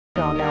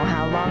Don't know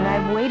how long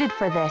I've waited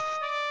for this.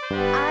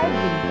 I've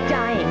been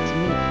dying to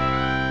meet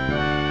you.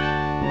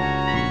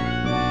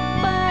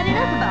 But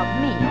enough about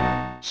me.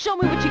 Show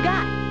me what you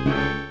got.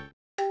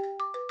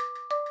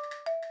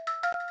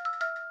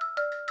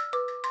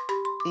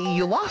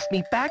 You lost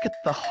me back at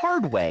the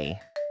hard way.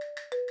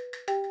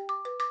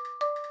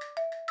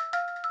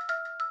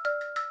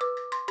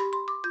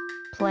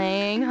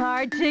 Playing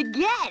hard to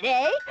get,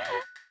 eh?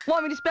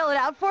 Want me to spell it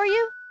out for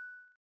you?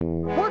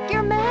 Work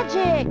your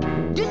magic!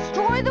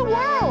 Destroy the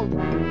world!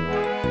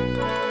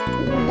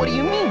 What do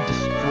you mean,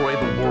 destroy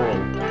the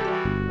world?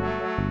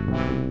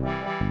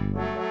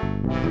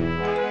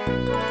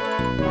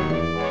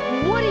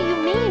 What do you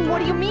mean? What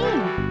do you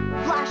mean?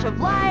 Flash of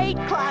light,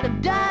 cloud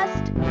of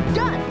dust,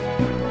 done!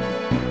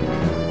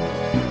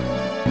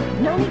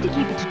 No need to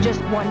keep it to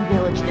just one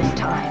village this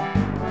time.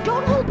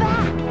 Don't hold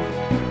back!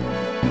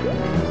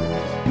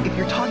 If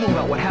you're talking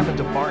about what happened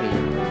to Barney,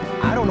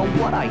 I don't know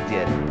what I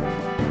did.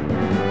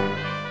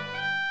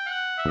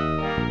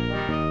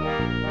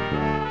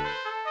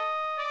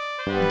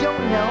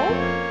 Don't know?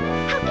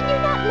 How can you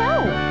not know?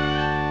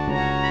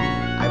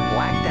 I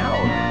blacked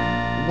out.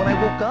 When I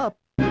woke up,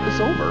 it was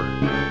over.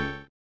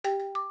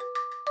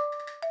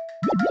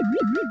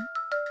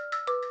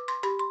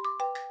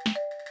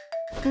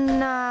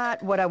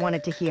 Not what I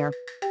wanted to hear.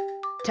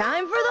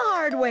 Time for the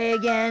hard way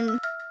again.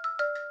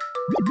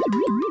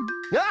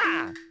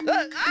 Ah!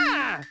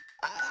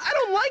 I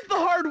don't like the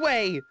hard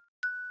way!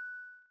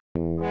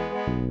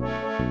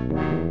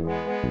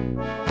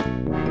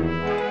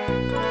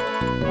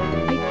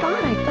 I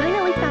thought I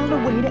finally found a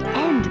way to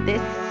end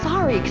this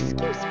sorry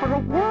excuse for a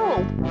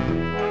world.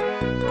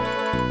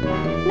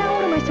 Now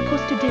what am I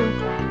supposed to do?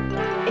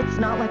 It's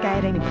not like I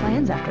had any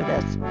plans after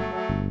this.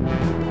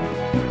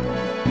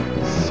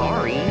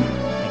 Sorry,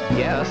 I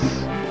guess.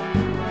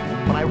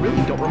 But I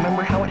really don't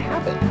remember how it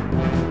happened.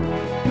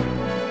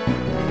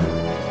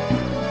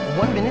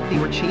 One minute they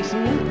were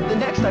chasing me, the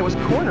next I was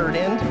cornered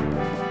and...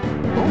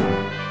 Oh.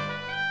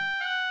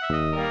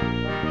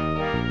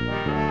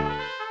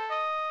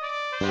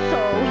 So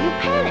you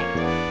panicked.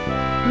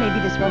 Maybe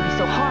this won't be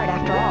so hard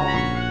after all.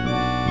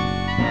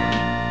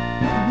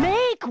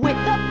 Make with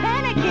the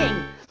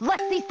panicking!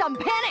 Let's see some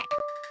panic!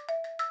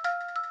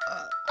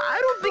 I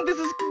don't think this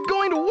is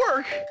going to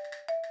work.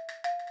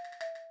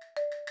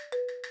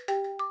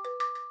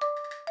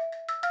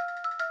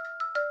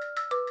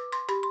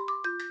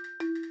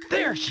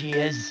 There she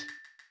is!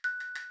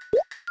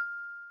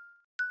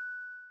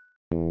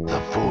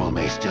 The fool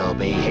may still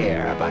be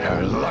here, but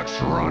her luck's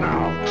run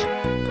out.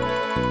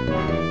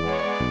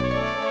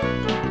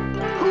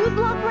 Whose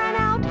luck ran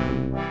out?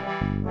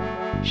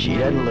 She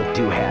doesn't look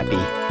too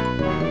happy.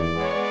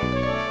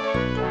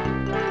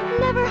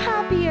 Never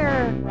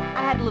happier.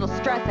 I had a little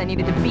stress I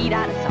needed to beat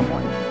out of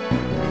someone.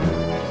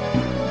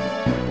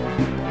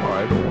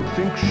 I don't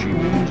think she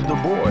means the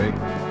boy.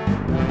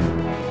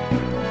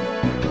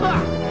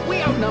 Ha!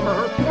 We outnumber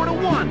her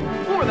 4-to-1!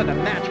 More than a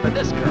match for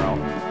this girl!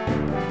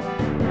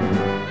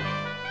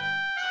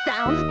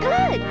 Sounds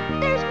good!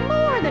 There's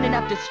more than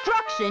enough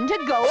destruction to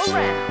go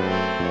around.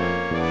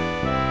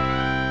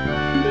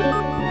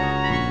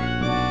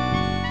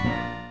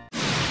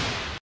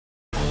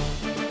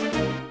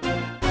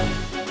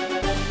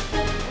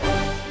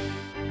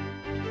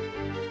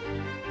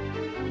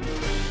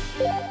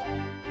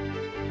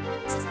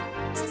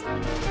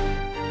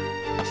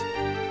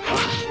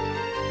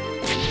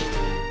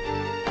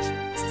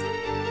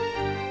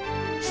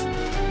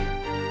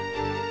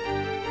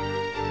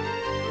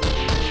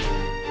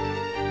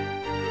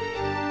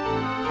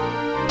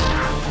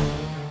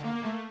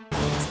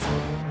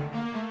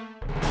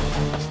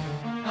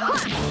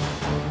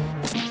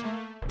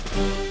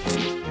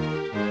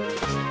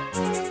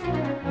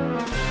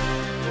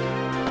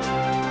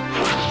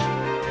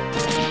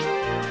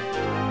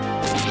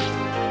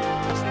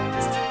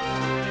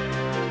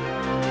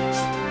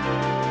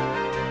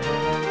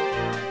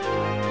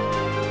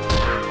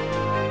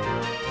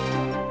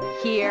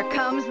 Here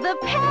comes the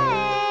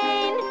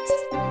pain!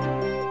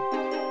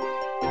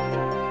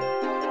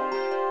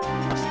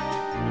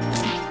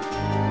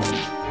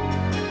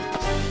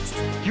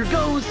 Here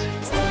goes!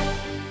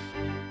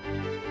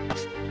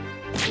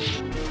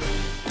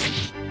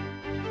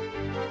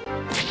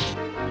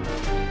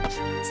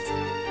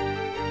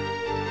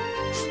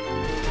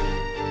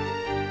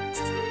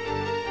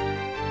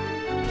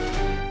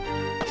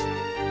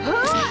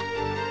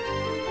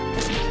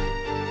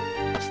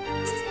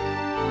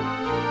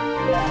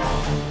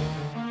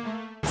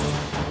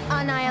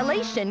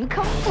 Annihilation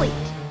complete.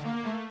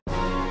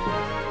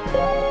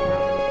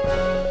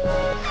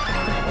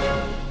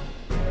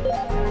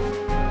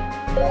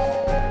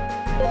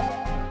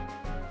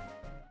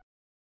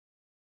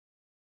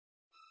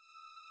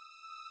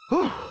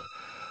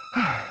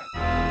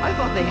 I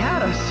thought they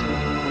had us.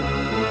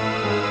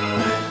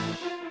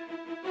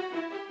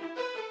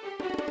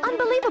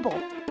 Unbelievable.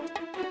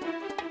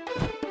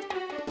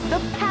 The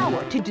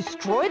power to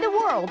destroy the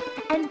world,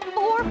 and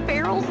 4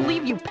 pharaohs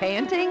leave you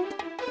panting?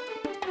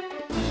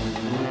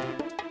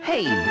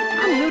 Hey,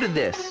 I'm new to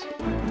this.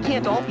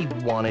 can't all be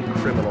wanted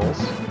criminals.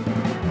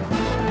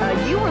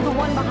 You were the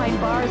one behind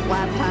bars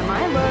last time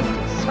I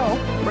looked, so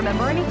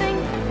remember anything?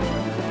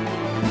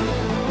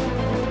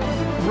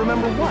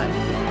 Remember what?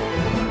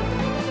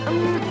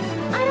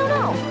 I don't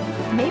know.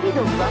 Maybe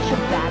the rush of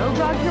battle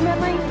jogged your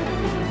memory?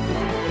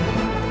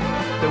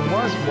 There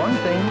was one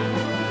thing.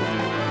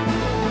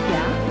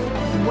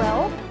 Yeah?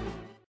 Well?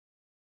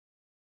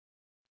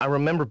 I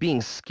remember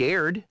being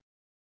scared.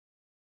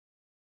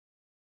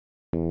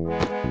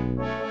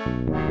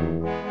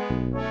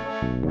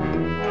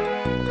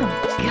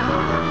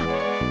 God.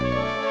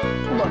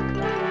 Look,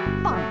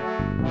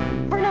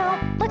 fine. For now,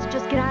 let's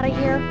just get out of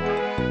here.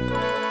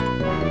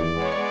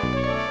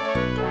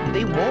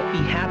 They won't be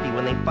happy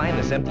when they find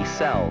this empty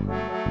cell.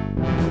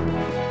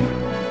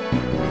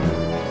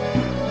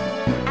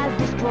 As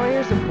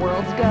destroyers of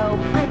worlds go,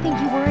 I think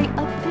you worry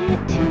a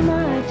bit too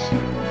much.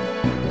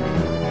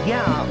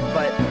 Yeah,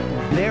 but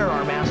they're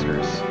our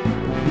masters.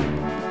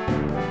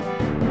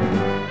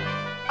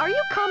 Are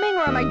you coming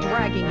or am I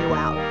dragging you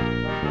out?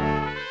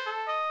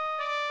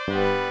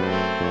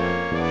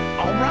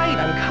 All right,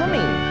 I'm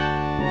coming.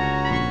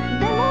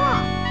 Then we're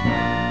off.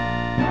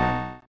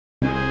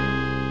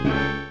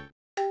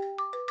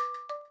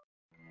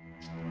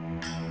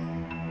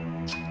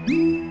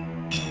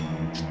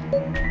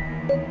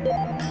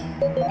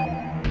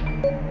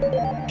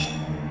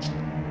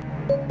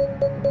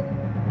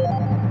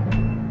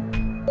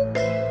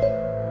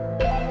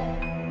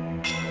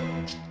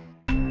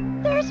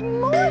 There's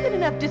more than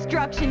enough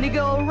destruction to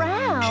go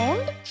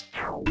around.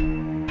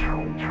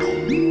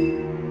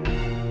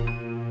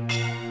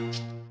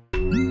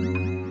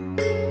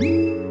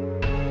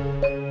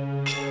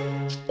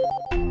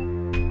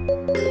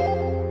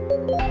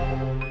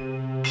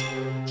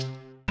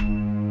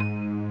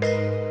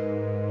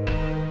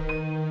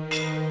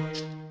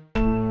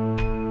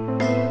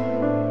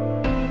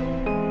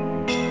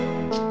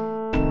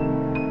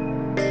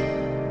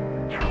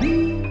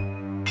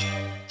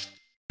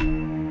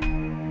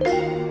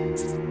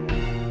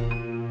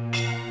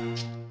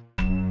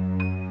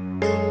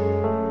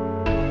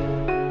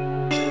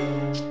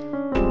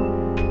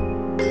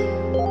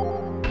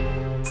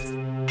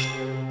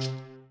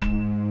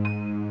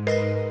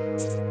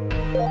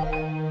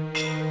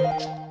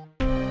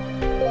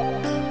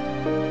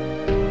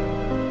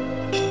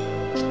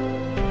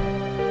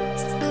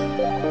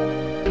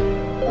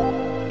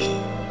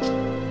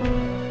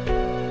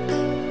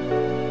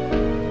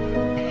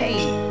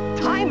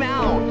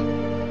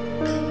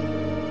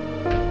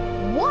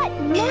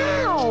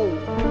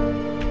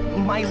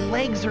 My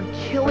legs are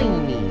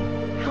killing me.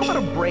 How about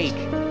a break?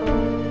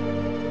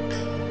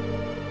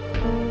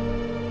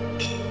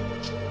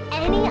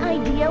 Any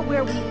idea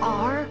where we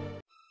are?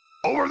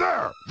 Over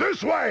there!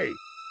 This way!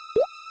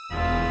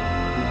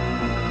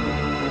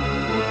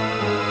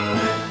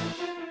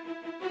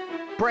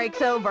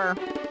 Break's over.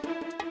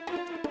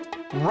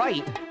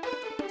 Right.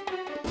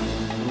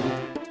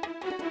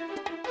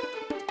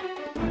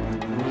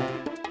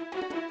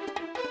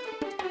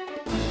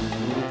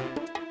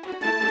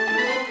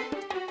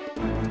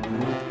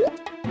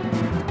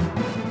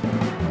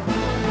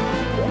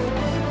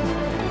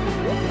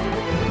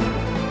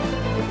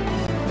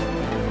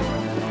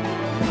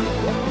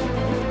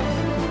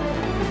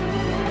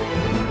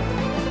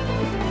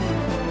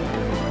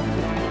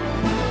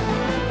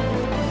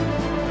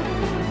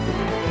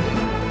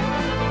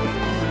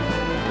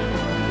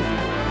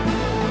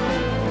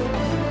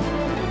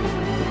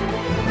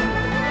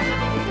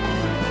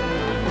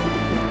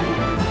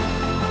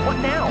 What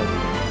now?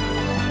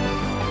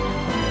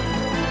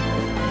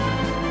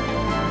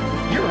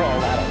 You're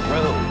all out of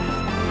road.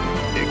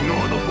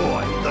 Ignore the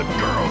boy. The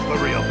girl's the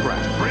real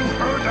threat. Bring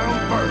her down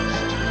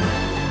first.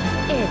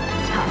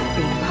 It's tough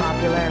being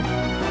popular.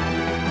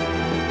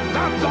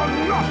 That's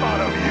enough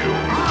out of you!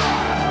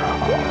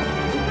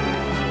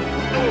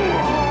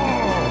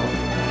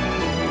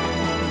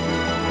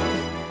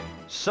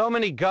 So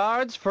many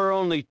guards for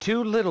only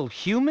 2 little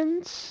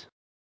humans?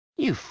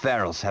 You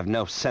ferals have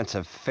no sense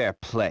of fair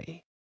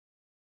play.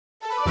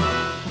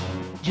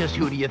 Just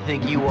who do you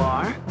think you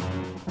are?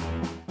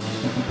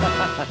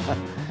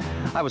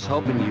 I was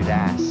hoping you'd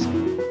ask.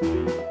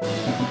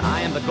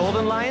 I am the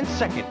Golden Lion's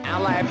second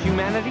ally of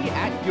humanity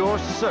at your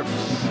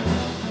service.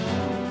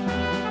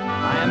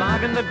 I am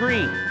Ogden the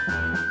Green,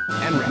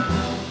 and ready.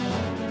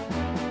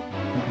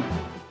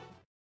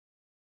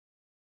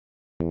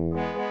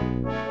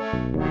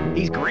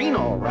 He's green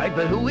all right,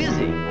 but who is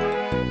he?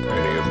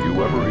 Any of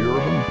you ever hear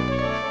of him?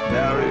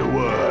 Nary a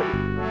word.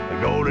 The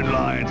Golden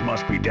Lions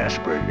must be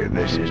desperate if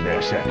this is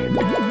their second.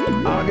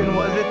 Ogden,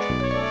 was it?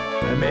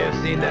 I may have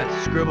seen that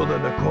scribbled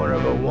in the corner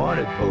of a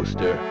wanted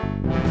poster.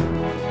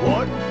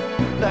 What?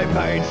 They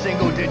paying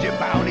single-digit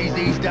bounties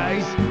these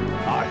days?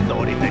 I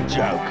thought it a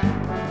joke.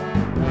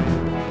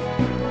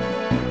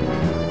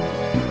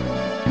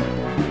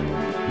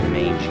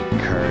 Mangy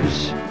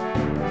curs.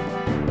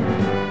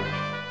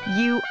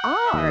 You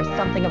are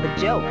something of a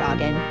joke,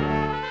 Ogden.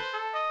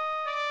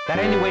 That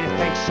any way to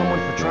thank someone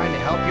for trying to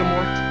help you,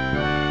 Mort?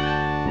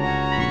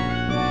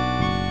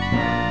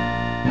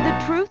 The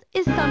truth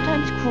is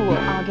sometimes cruel,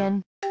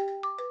 Agen.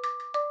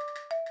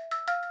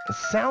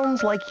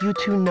 Sounds like you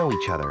two know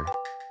each other.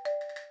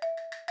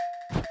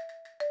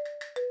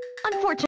 Unfortunately.